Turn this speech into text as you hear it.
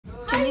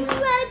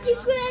ready,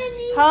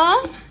 Granny.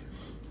 Huh?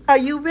 Are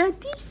you ready?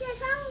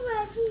 Yes, I'm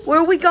ready. Where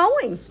are we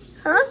going?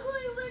 Huh? I'm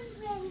going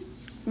with Ren.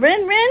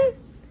 Rin Rin?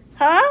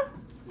 Huh?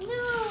 No.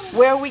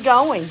 Where are we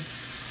going?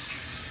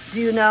 Do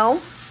you know?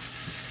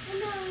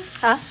 No.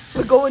 Huh?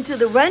 We're going to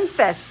the Ren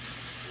Fest.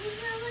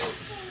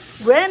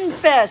 We Ren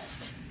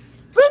Fest.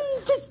 Ren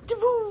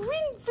Festival.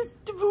 Ren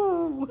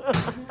Festival.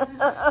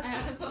 I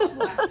have little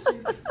black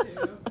shoes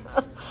too.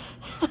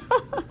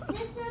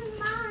 This is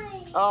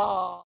mine.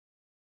 Oh.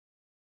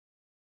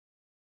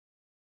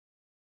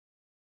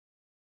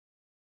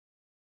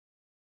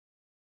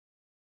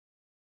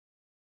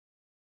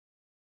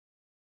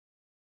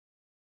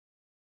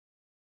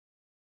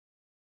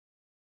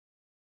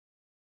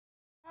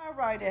 All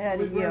right,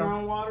 ahead of We bring our you.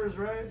 own waters,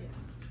 right?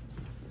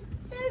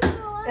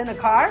 In the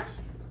car?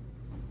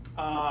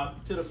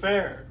 To the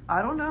fair.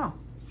 I don't know.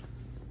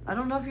 I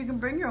don't know if you can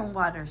bring your own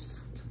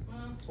waters.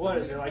 What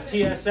is it, like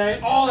TSA?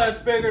 Oh, that's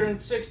bigger than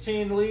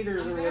 16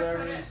 liters or I'm whatever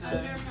gonna he put it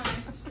under said. my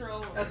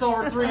stroller. That's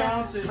over 3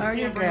 ounces. There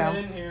you can't bring go. it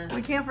in here.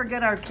 We can't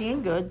forget our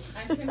canned goods.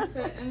 I can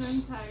fit an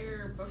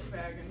entire book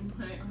bag in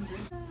my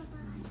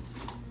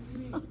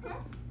under.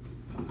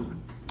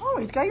 Oh,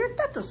 he's got your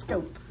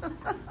stethoscope.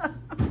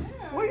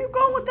 Where you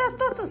going with that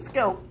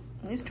stethoscope?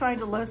 He's trying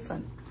to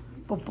listen.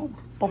 Boom, boom,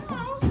 boom,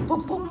 boom,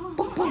 boom, boom,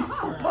 boom, boom,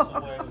 Parents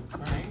away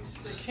with drinks.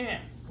 They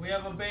can't. We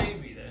have a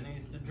baby that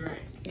needs to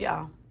drink.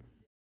 Yeah.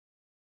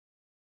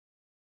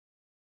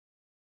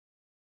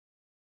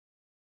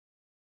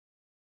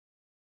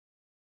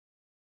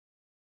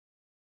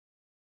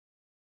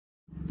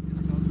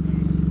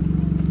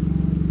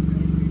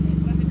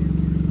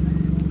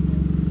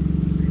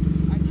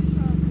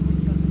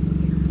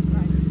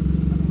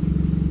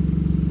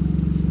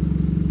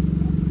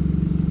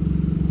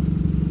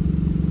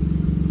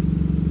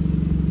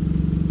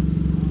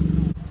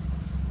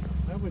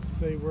 I would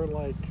say we're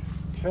like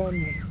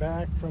 10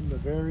 back from the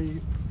very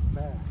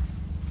back.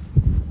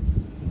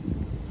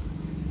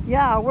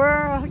 Yeah,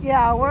 we're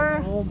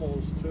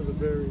Almost to the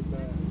very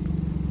back.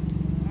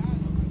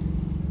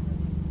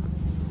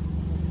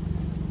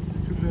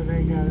 It's too bad they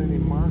ain't got any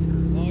markers.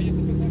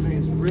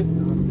 Things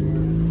written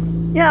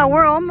on yeah,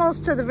 we're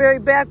almost to the very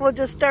back. We'll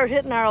just start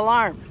hitting our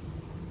alarm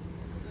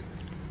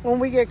when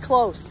we get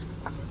close.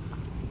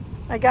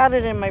 I got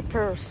it in my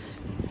purse.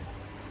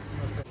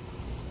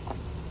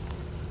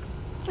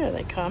 There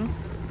they come.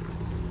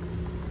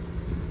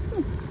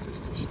 there.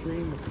 Just a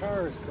stream of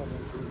cars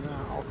coming through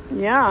now.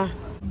 Yeah.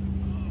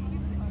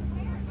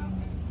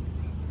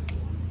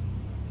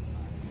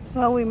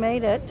 Well, we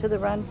made it to the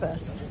Ren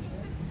Fest.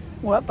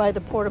 We're up by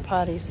the porta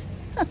potties.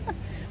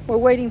 We're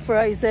waiting for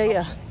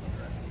Isaiah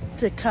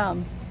to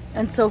come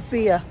and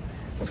Sophia.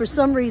 For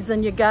some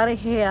reason, you gotta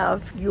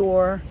have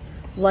your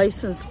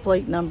license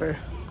plate number.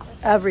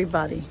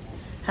 Everybody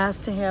has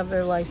to have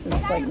their license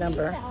plate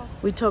number.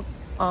 We took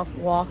off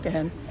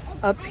walking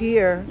up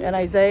here, and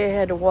Isaiah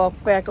had to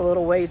walk back a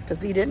little ways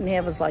because he didn't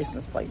have his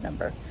license plate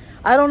number.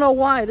 I don't know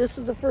why. This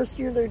is the first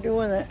year they're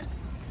doing it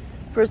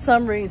for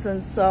some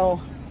reason.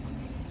 So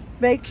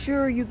make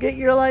sure you get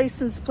your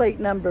license plate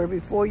number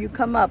before you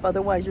come up.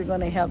 Otherwise, you're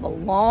going to have a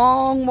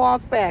long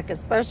walk back,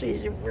 especially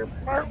if we're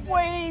part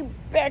way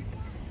back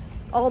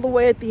all the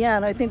way at the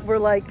end. I think we're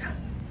like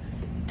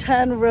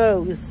 10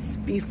 rows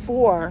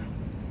before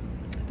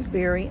the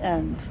very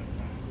end.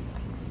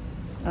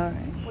 All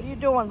right. What are you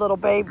doing, little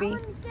baby?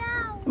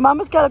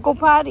 Mama's got to go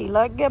potty.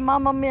 Let's get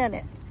Mama a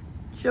minute.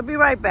 She'll be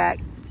right back.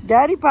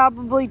 Daddy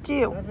probably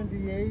too.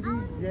 70, 80,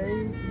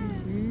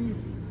 J-E-E.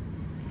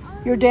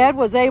 Your dad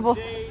was able...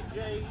 J-E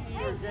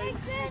or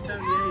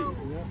J-78.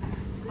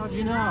 How'd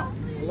you know? I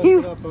looked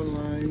it up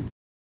online.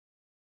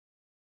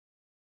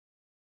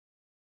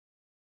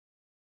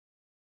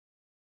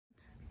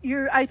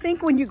 I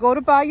think when you go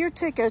to buy your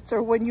tickets,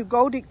 or when you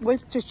go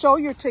to show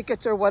your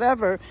tickets or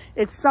whatever,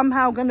 it's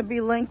somehow going to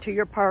be linked to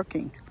your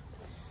parking.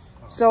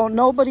 So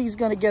nobody's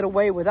going to get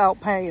away without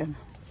paying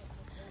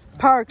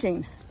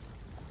parking.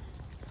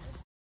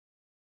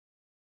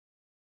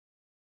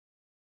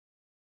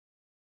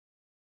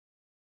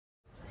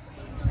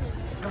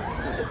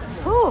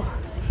 Whew.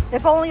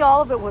 If only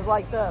all of it was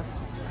like this,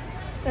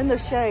 in the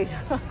shade.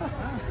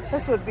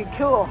 This would be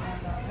cool.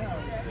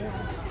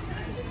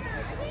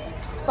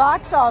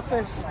 Box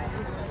office.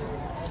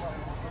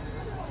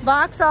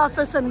 Box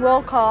office and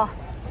roll call.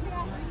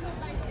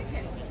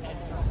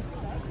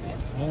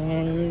 I don't know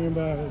anything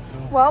about it, so.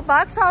 Well,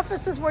 box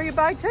office is where you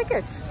buy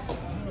tickets.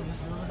 This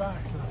is the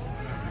box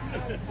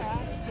office.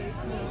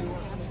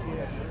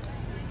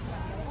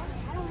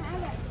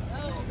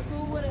 Who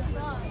would have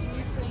thought?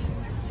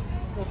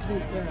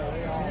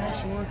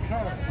 Cash or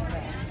card?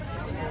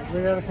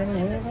 We got a penny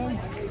here then?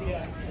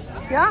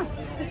 Yeah.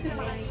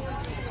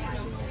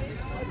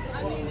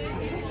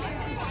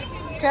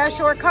 Cash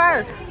or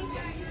card.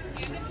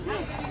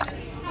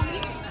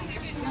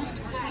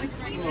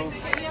 Before you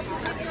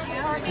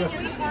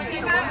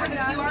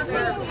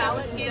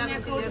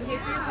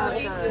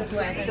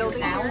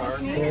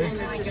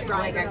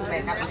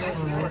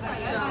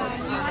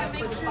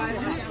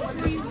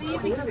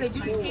leave, because they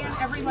do scan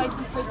every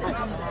license plate that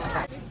comes in.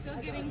 Still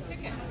getting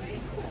tickets.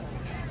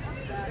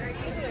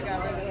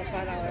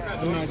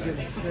 I'm not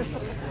getting sick.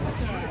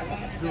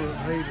 Do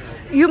it later.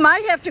 You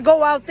might have to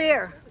go out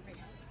there.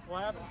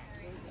 What happened?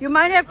 You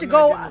might have to I'm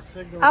go not getting a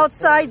signal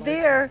outside before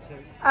the there, license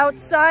plate.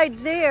 outside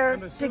there I'm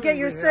to assuming get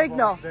your we have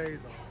signal. all day,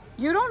 though.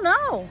 You don't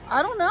know.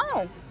 I don't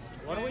know.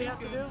 What do we have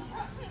to do?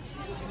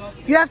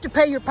 You have to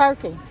pay your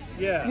parking.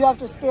 Yeah. You have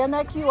to scan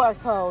that QR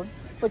code,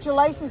 put your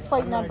license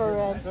plate number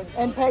in,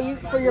 and pay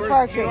for your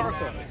parking. I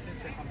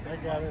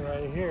got it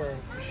right here.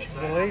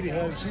 The lady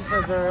has, she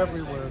says they're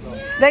everywhere, though.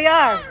 They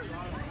are.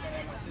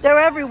 They're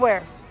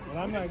everywhere. But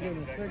I'm not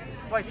getting a signal.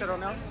 Wait, so don't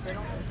know?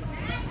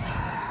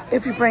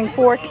 If you bring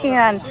 4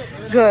 canned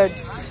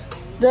goods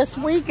this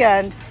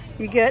weekend,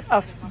 you get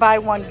a buy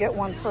one, get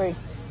one free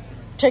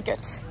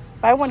tickets.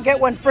 Buy one, get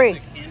one free.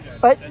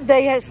 But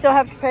they still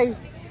have to pay,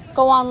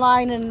 go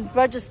online and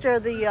register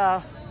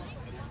the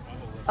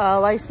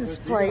license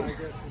plate. I guess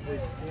if they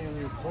scan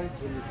your plate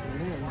when you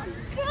come in,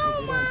 if you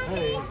don't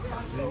pay,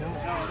 they know.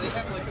 They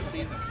have like a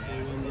season.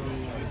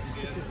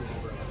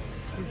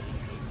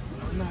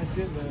 I'm not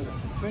getting a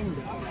thing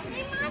down.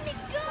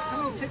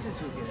 How many tickets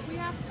you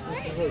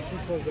get? She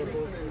says they're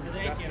both.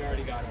 Justin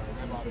already got it.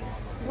 I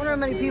wonder how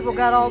many people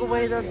got all the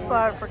way this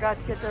far and forgot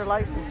to get their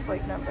license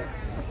plate number.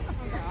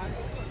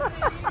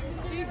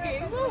 You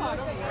gave a lot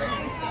of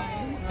warning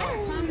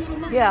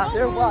signs. Yeah,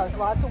 there was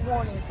lots of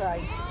warning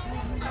signs.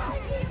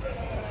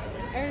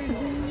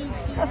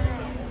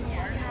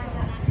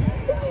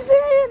 What's he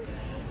saying?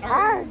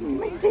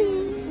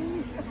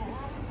 Armageddon.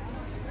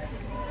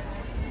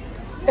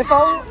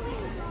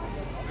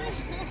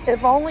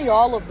 If only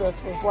all of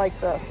this was like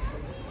this.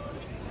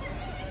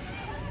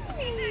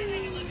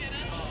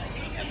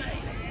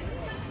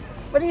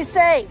 What do you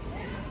say?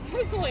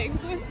 His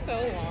legs look so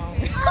long.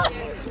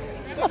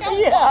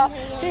 Yeah,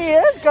 he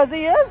is, because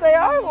he is. They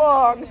are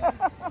long.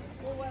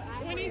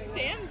 When he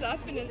stands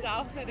up in his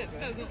outfit, it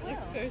doesn't look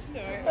so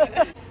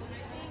short.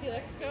 He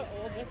looks so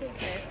old with his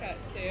haircut,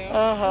 too.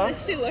 Uh-huh.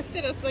 She looked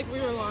at us like we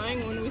were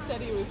lying when we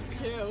said he was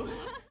 2.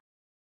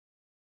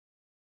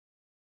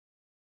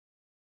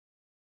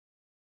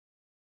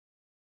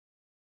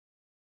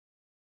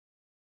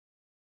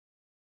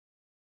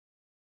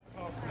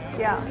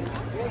 Yeah,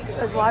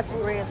 there's lots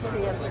of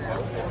grandstands.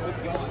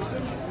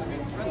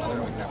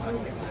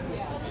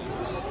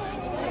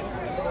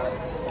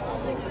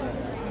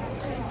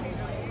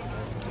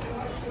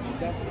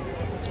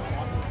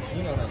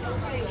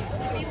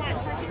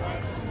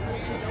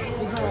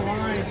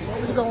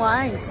 Look at the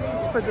lines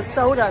for the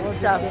soda and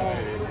stuff.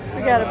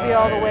 We gotta be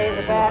all the way in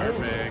the back.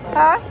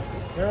 Huh?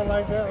 They were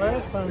like that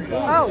last time.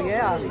 Oh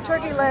yeah,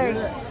 turkey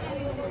legs,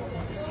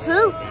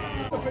 soup.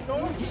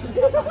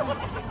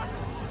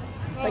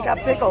 They got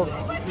pickles.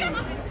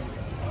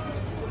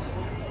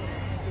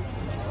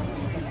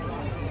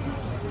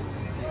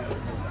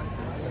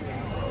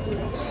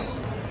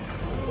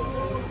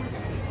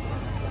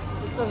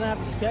 This doesn't have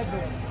to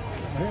schedule.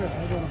 Here, I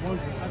got a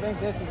bunch of. I think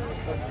this is.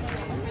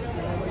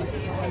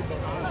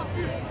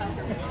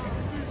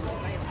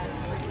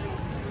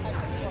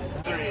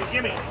 Three,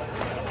 gimme.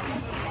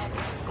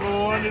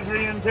 1 to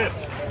 3 and tip.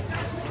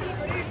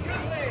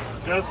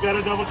 Just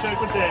gotta double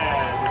check with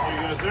Dad.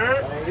 Here you go,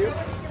 sir.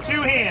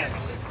 2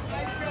 hands.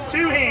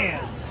 2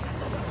 hands.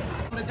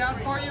 Put it down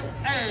for you.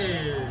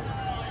 Hey.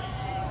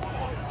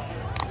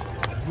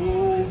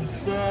 So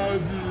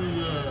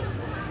fabulous.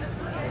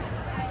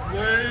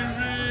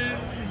 Flaming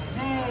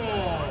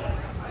cool.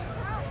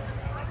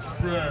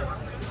 Fresh.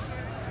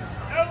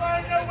 No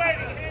line, no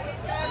waiting.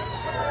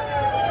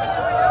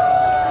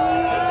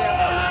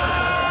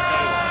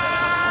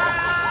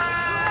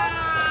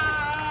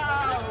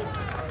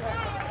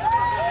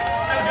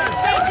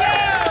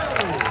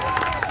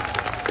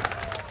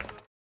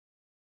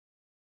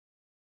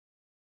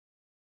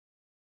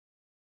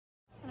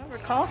 I don't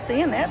recall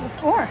seeing that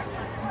before.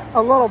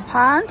 A little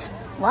pond.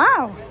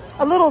 Wow.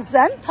 A little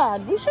Zen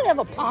pond. We should have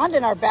a pond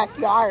in our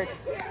backyard.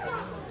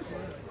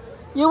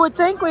 You would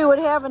think we would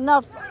have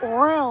enough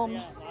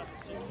room.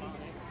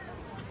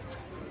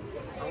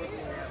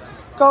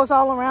 Goes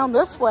all around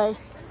this way.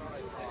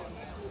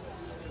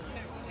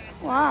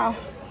 Wow.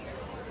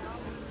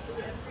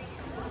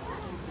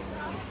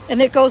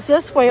 And it goes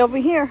this way over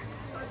here.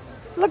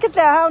 Look at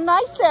that, how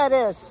nice that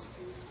is.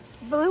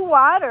 Blue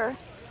water.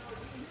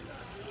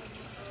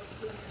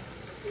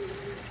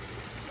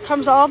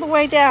 Comes all the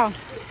way down.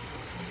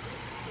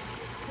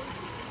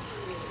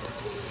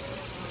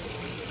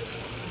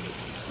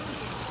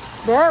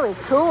 Very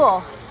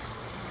cool.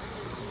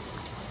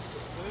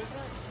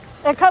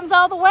 It comes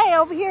all the way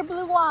over here,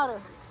 blue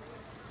water.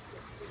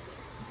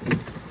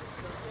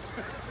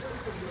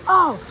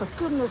 Oh, for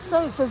goodness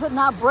sakes, is it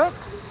not brick?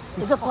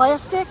 Is it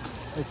plastic?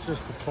 It's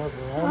just the cover.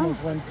 It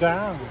almost went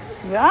down.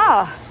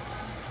 Yeah.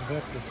 You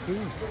have to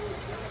see.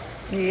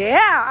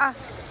 Yeah.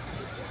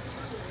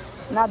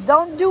 Now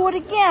don't do it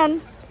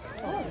again.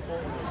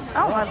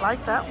 Oh, I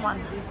like that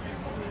one.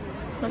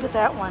 Look at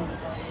that one.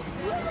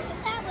 Look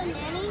at that one,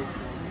 Danny.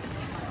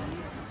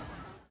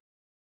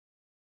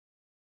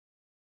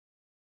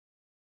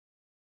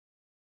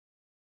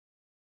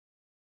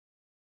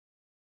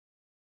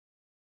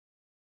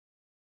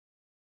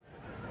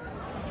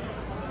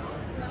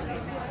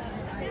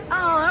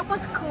 Oh, that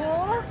was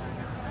cool.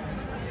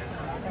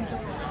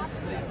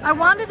 I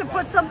wanted to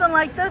put something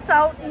like this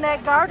out in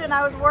that garden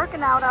I was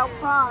working out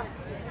front.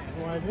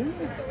 Why didn't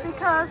you?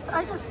 Because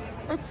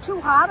it's too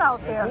hot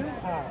out It there. is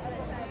hot.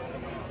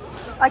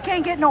 I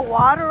can't get no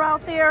water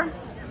out there.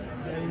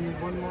 Yeah, you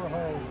need one more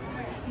hose.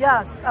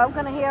 Yes, I'm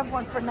gonna have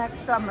one for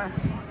next summer.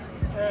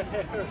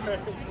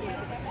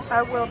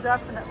 I will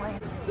definitely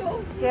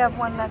have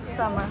one next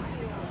summer.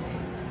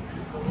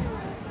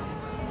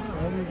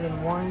 Not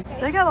even one.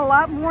 They got a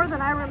lot more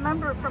than I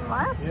remember from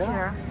last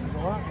year. A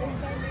lot.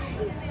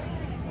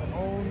 A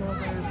whole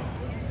nother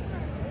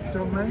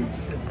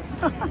dimension.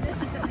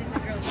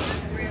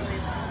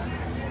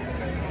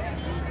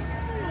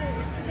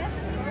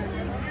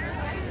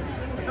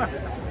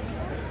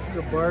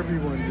 The Barbie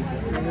one, did you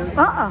see it?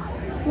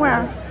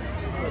 Where?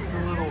 That's a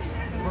little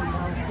fun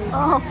houses.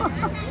 Oh.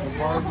 The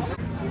Barbie.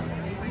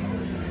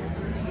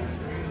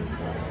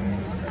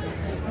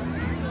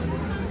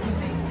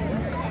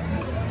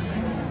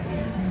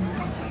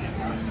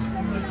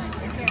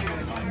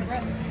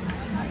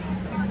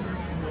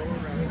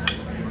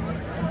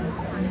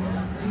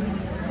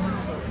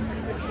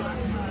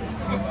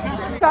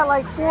 Got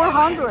like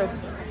 400.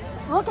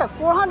 Look at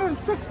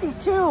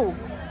 462.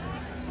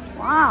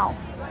 Wow.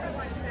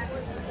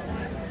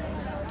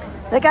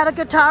 They got a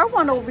guitar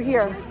one over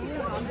here.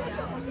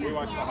 We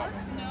watched the Hobbit.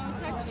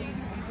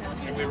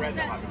 And we read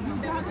the Hobbit.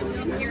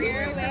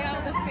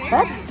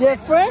 That's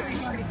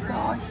different,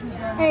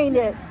 ain't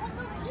it?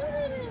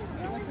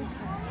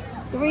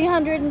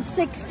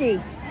 360.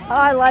 Oh,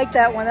 I like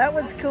that one. That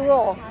one's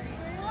cool.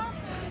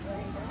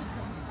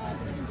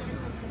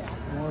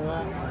 More of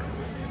that one.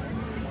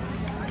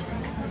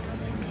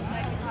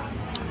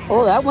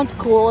 Oh, that one's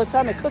cool. It's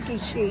on a cookie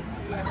sheet.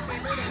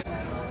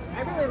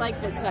 I really like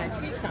this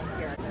tree stump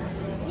here.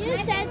 You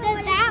said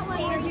that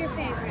one was your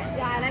favorite.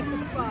 Yeah, I like the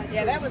spot.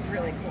 Yeah, that one's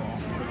really cool.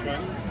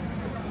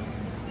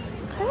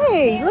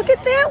 Hey, look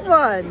at that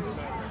one.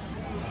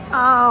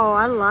 Oh,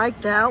 I like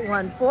that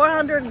one.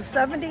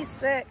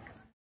 476.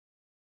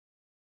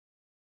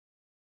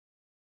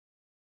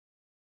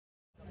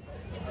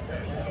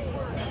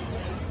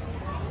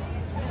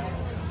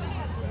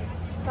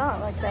 Oh, I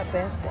like that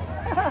basket.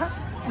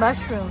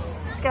 Mushrooms.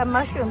 It's got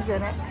mushrooms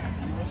in it.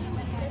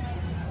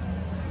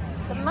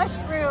 The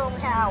mushroom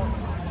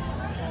house.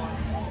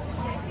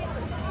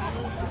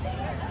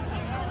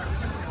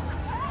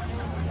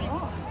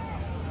 Oh,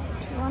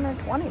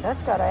 220.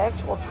 That's got an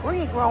actual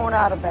tree growing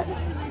out of it.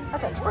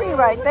 That's a tree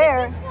right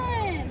there. I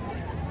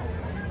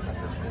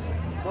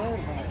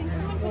think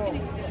someone took an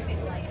existing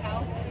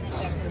lighthouse and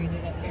then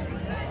decorated it fairy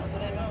style,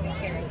 but I don't think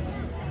fairy.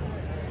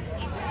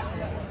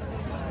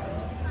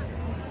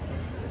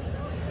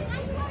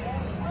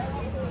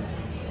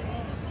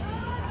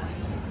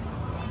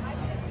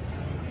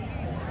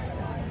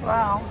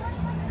 Wow.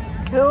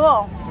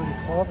 Cool. Pretty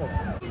clever.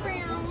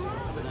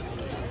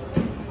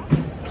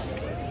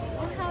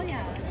 Oh, hell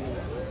yeah.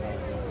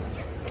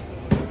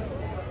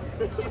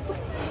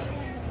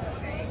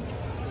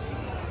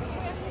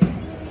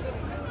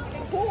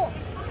 Cool.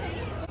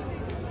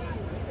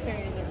 It's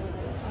very different.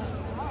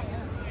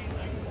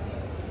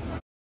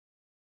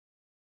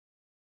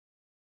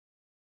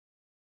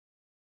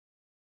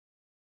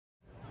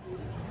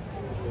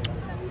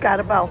 Got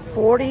about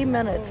 40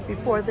 minutes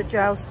before the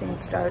jousting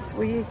starts.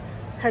 We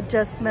had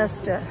just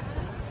missed it.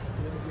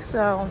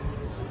 So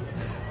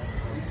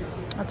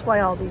that's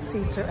why all these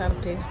seats are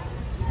empty.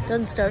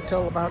 Doesn't start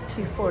till about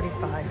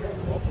 2:45.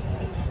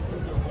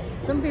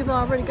 Some people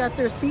already got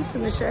their seats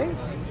in the shade.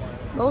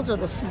 Those are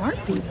the smart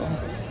people.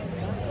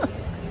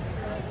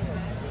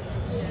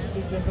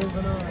 Keep them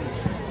moving on.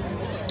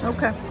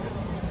 Okay.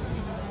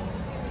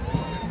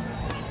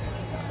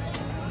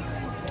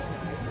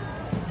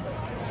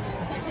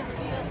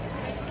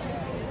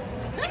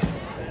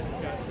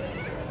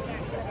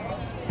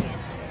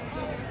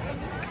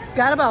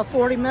 Got about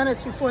 40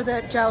 minutes before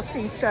that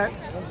jousting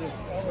starts. I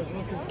was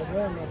looking for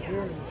them up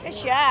here. Good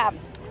job.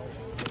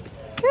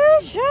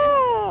 Good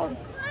job.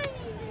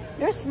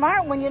 You're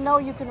smart when you know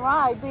you can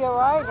ride. Be a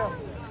rider.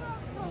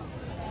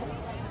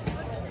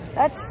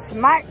 That's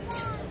smart.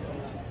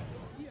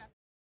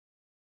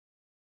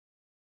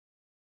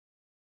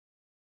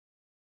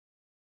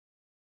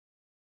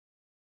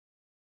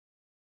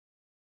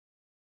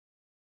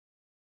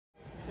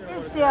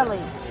 It's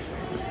Ellie.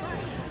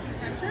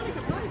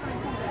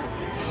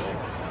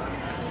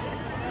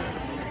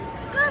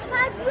 Good,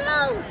 my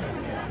room.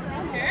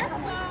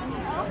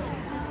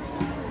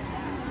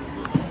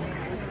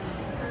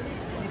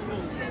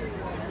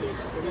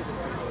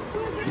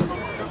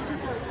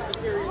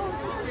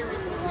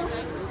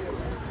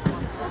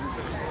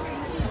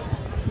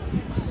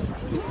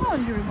 I'm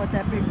wondering what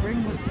that big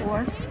ring was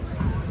for.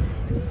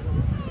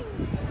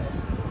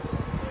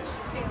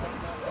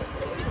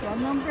 Got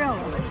an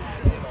umbrella.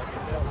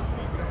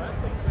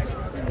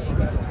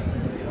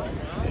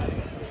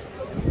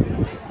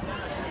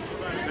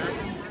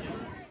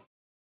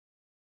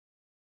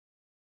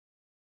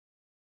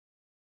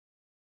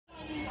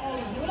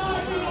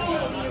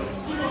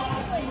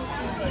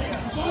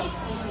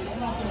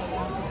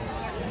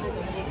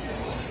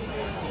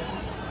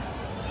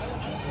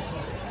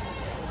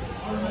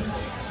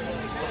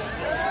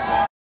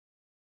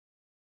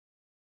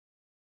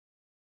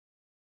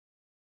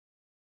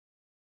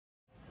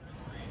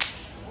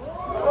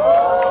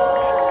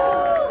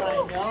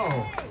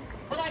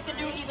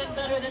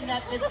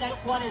 This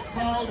next one is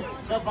called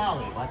the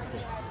volley. Watch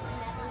this.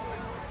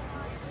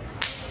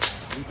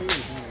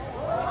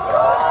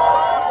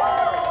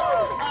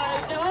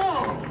 I know.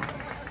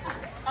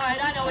 All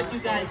right, I know what you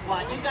guys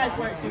want. You guys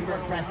weren't super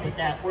impressed with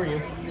that, were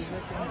you?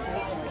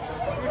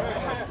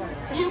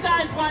 You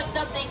guys want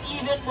something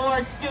even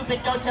more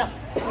stupid, don't you? All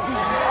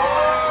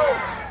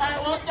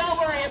right, well, don't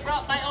worry. I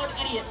brought my own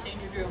idiot.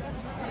 Danger Drew.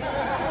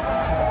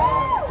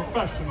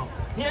 Professional.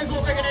 Here's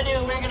what we're gonna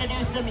do. We're gonna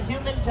do some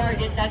human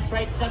target. That's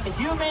right, some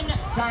human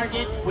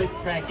target with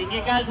cracking.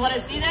 You guys want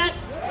to see that?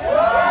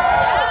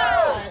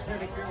 All right,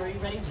 perfect. Drew, are you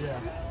ready? Yeah.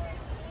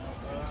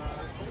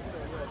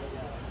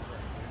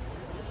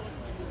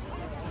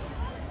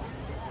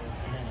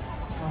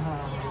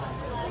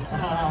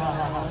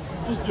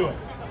 Just do it.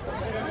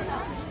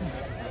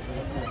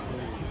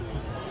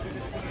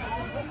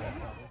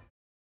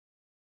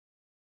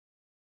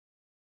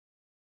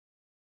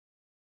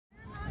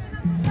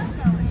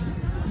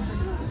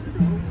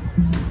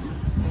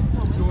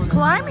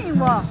 Climbing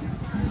wall.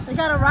 They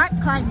got a rock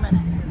climbing.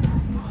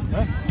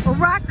 Huh? A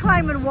rock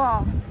climbing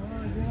wall.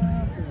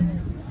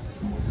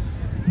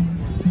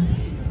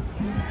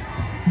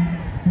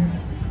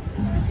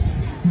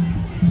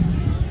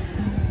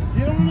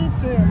 Get on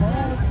up there,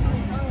 Mom.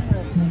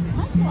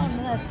 I'm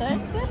climbing that thing,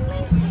 kidding me?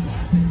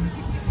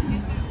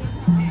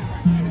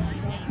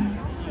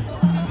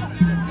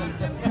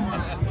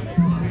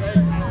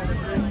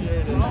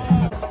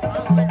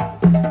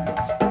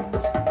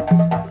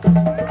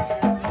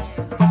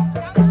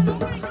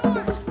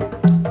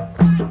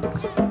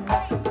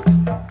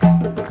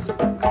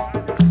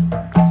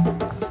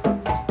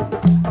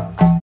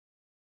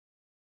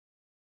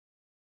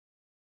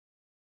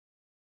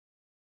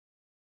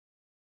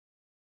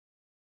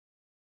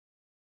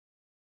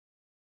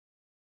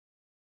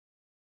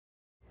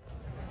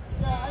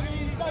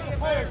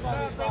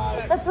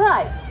 That's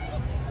right.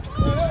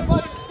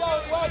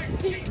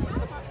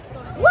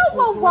 Whoa,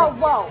 whoa, whoa,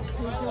 whoa.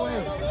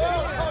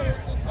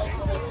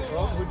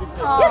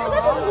 Yeah, but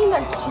that doesn't mean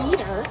they're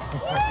cheaters.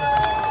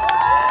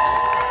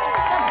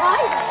 They're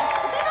pirates,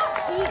 but they're not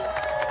cheaters.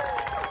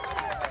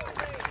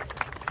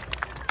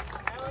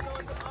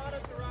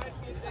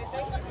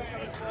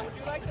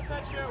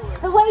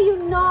 The way you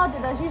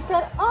nodded as you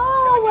said,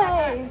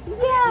 always,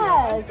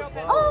 yes,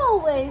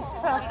 always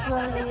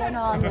trustworthy and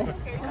honest.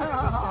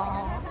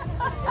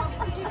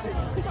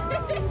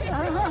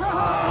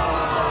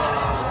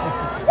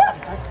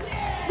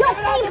 Your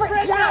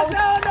favorite joust.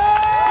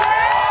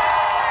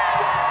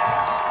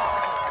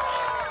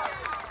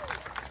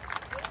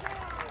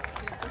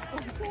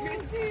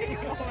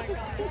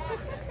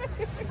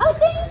 Oh,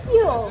 thank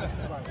you.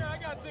 I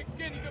got thick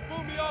skin. You can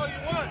boo me all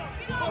you want.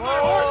 But my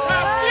horse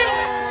has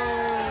feelings.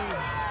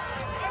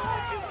 I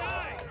want you to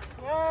die.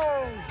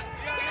 Whoa.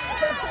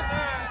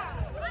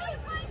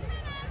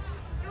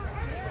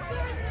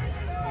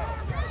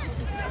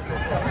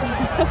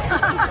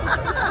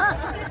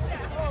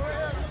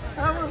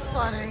 That was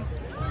funny.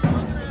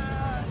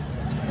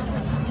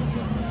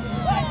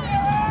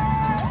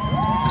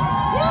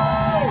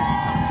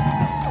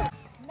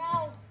 Now,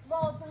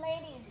 lords and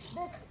ladies,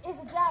 this is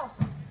a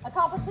joust, a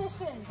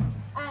competition,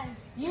 and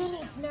you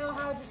need to know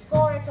how to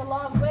score it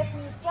along with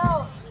me.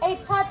 So, a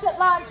touch at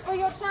lance for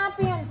your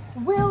champions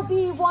will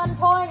be 1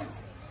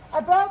 point.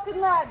 A broken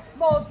lance,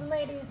 lords and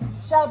ladies,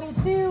 shall be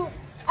 2.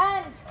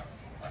 And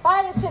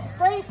by the ship's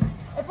grace,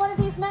 if one of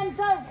these men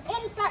does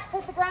in fact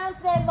hit the ground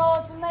today,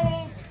 lords and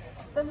ladies,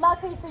 then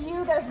luckily for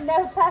you, there's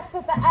no test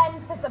at the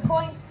end because the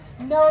points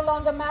no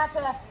longer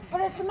matter. But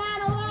is the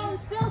man alone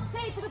still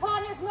seated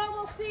upon his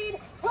noble seat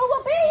who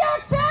will be your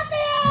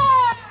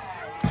champion?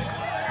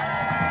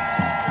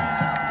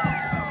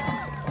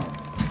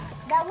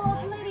 Now,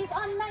 lords and ladies,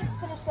 our knights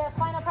finish their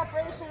final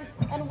preparations,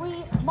 and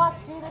we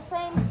must do the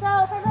same.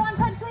 So, if everyone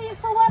could please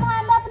put one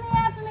hand up in the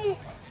air for me.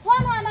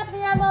 One hand up in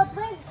the air, lords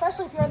and ladies,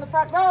 especially if you're in the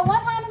front row.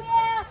 One hand in the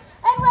air,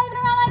 and wave it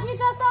around like you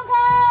just don't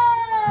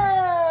care.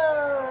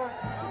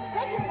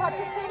 Thank you for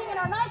participating in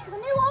our Knights of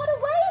the New Order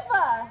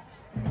waiver.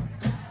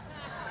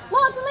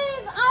 Lords and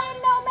ladies, I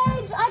am no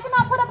mage. I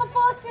cannot put up a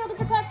force field to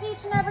protect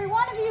each and every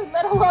one of you,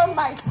 let alone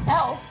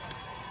myself.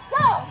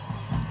 So,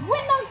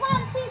 when those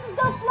lance pieces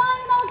go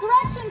flying in all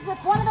directions, if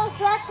one of those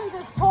directions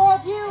is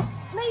toward you,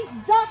 please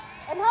duck,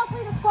 and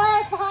hopefully the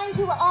squires behind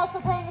you are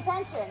also paying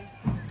attention.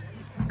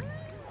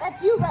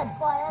 That's you, red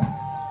squires.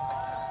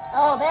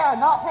 Oh, they are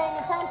not paying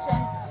attention.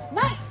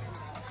 Knights,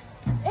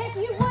 if if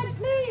you would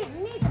please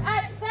meet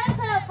at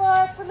center for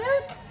a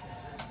salute.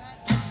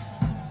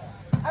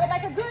 I would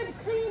like a good,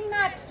 clean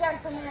match,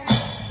 gentlemen.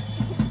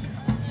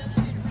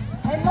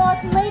 And lords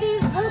and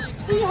ladies, we'll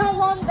see how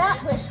long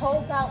that wish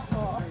holds out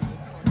for.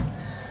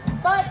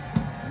 But,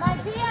 my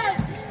dears,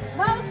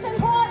 most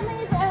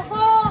importantly of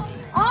all,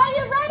 are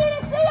you ready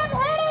to see them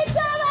hit each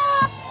other?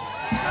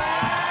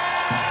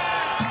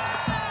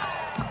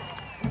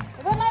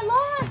 Then, my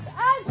lords,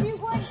 as you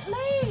would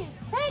please,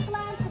 take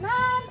lance in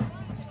hand.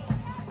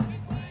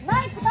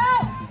 Knights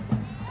about.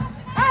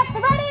 At the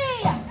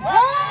ready.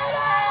 Hold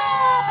on!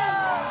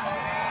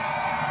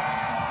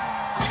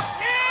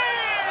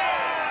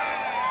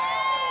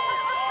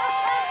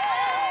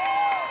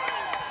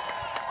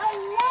 A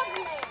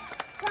lovely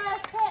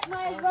first hit,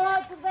 my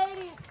lords and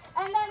ladies.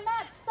 And then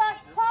that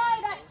starts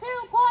tied at 2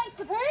 points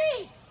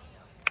apiece.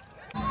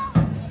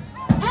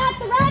 At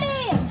the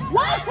ready,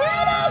 let's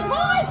hear those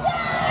voices!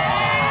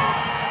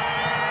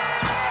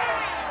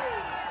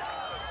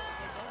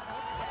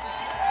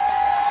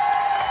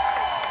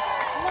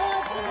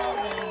 Lords and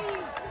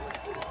ladies,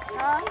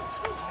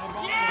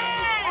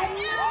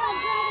 another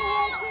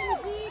good hit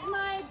indeed,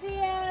 my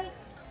dears.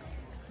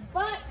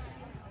 But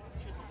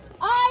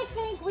I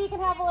think we can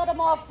have a little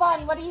more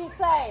fun. What do you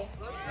say?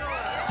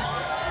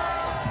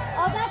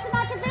 Oh, that did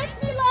not convince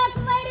me, lords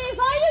and ladies.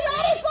 Are you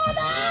ready for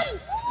them?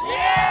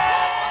 Yeah!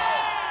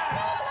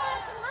 Take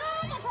lance in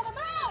hand and come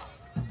about.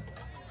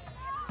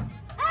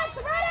 At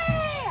the ready,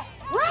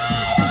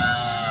 ride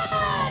on!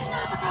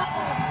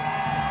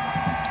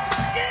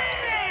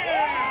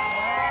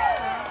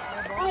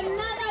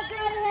 Another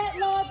good hit,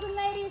 lords and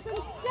ladies,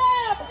 and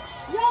still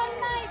your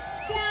knights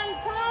stand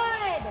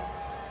tied.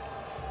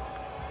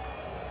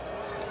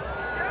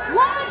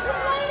 Lords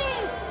and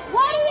ladies,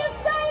 what do you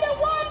say to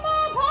one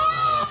more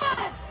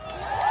pass?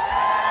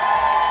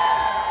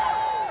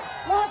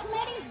 Lords and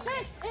ladies,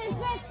 this is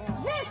it.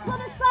 This will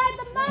decide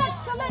the match.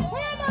 So let's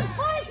hear those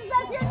voices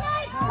as your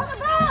knights come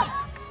about.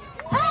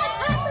 And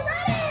at the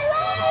ready,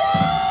 ride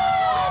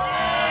on!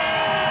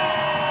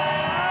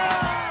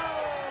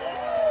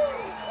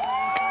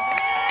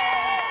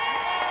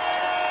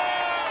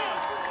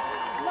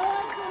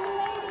 Lords and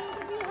ladies,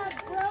 we have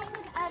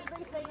broken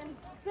everything and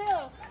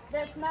still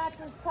this match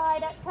is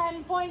tied at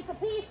 10 points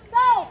apiece.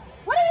 So,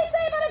 what do you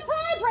say about a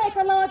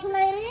tiebreaker, lords and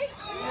ladies?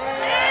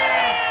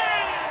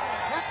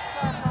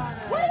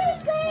 What do we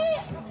say?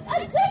 A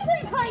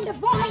different kind of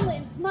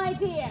violence, my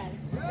dears.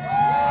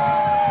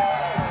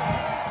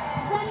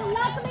 Then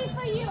luckily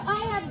for you,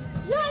 I have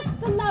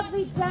just the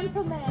lovely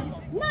gentleman.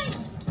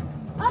 Knights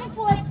on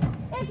foot,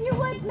 if you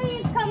would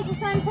please come to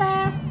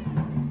center.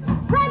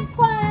 Red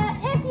Squire,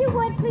 if you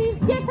would please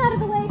get out of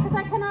the way because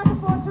I cannot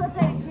afford to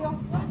replace you.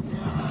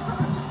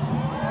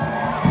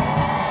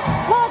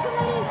 Lords and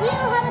ladies, you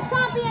have a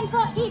champion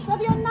for each of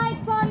your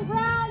knights on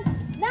ground.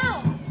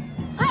 Now,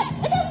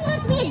 it doesn't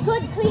have to be a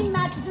good, clean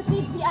match. It just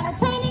needs to be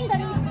entertaining. There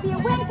needs to be a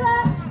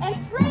winner. And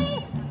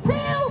 3, 2,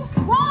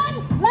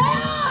 1, lay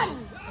on!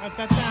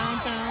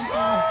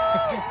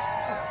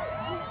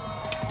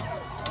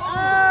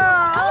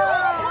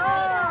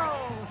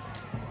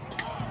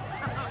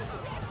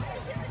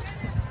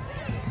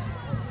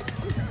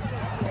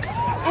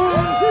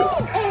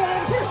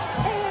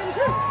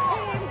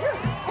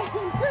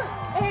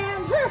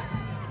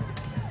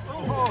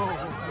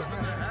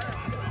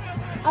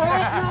 All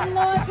right, my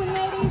lords and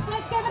ladies,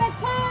 let's give it a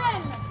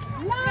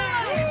 10, 9,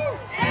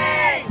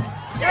 8,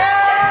 7.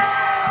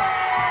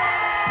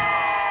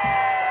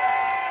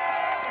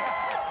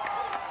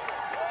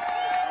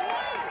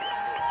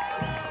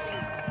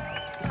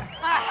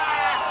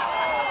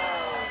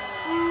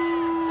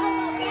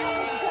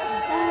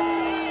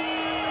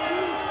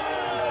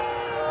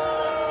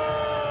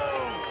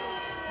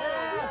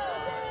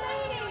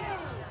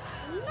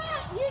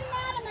 Not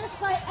unanimous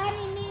by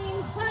any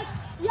means, but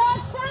your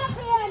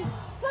champion,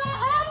 Sir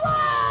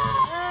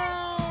Edward!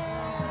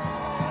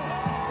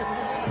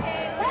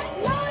 That's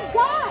your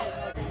guy!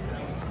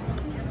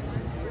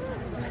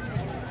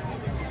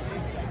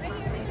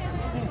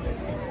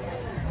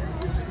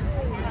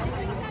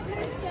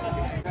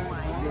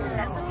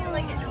 Doesn't feel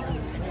like it.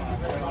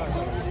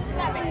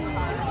 That makes it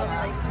fun.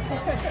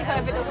 He said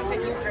if it doesn't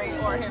fit you, great,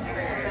 or him,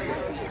 great.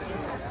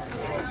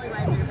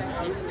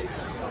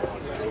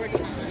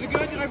 You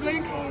good? Did I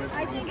blink?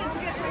 I think it's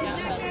good.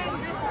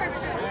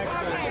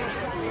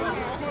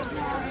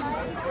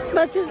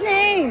 What's his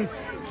name?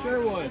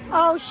 Sherwood.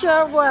 Oh,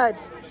 Sherwood.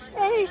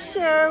 Hey,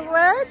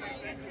 Sherwood.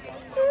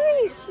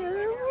 Hey,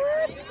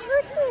 Sherwood.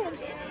 Look at him.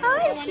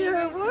 Hi,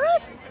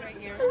 Sherwood.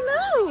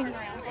 Hello.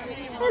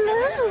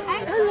 Hello.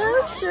 Hello,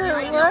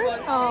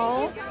 Sherwood.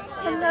 Oh,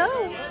 hello.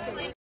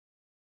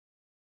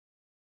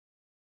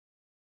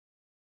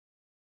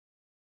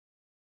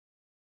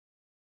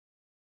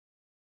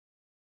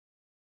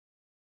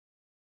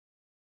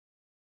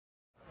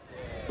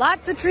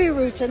 Lots of tree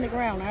roots in the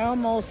ground. I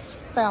almost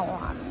fell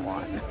on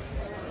one.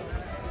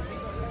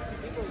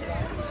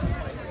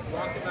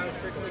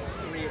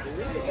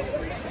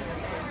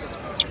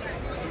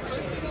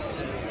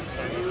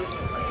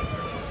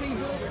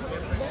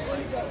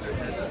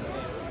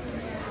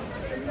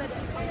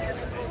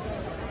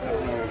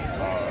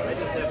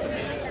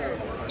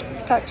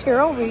 got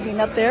tarot reading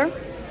up there.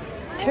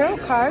 Tarot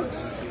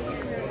cards.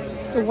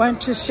 The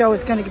Wenches show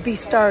is going to be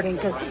starting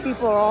because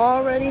people are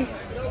already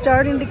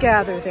starting to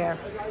gather there.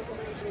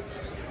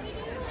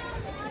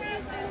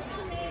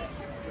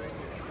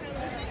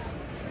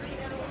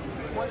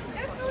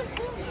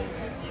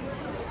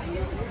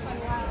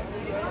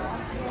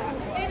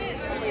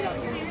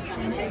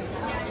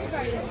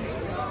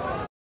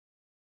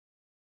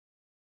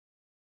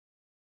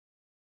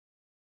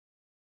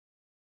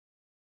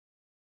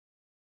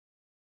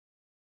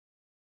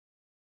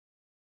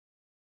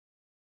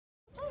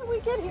 We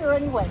get here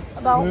anyway?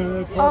 About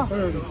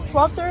 12:30.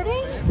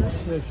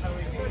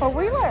 12:30? Well,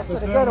 we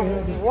lasted a good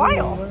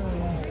while.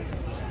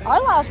 I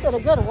lasted a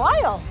good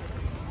while.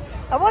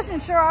 I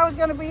wasn't sure I was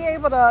going to be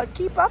able to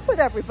keep up with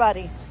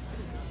everybody.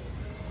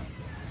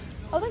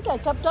 I think I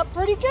kept up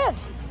pretty good.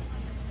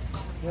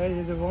 Yeah,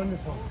 you did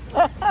wonderful.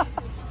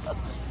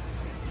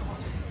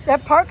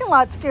 That parking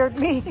lot scared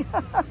me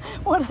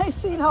when I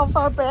seen how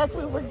far back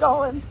we were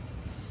going.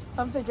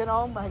 I'm thinking,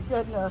 oh my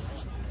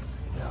goodness.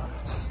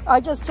 I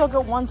just took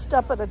it one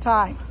step at a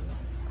time.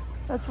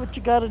 That's what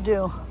you got to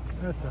do.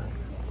 That's all right.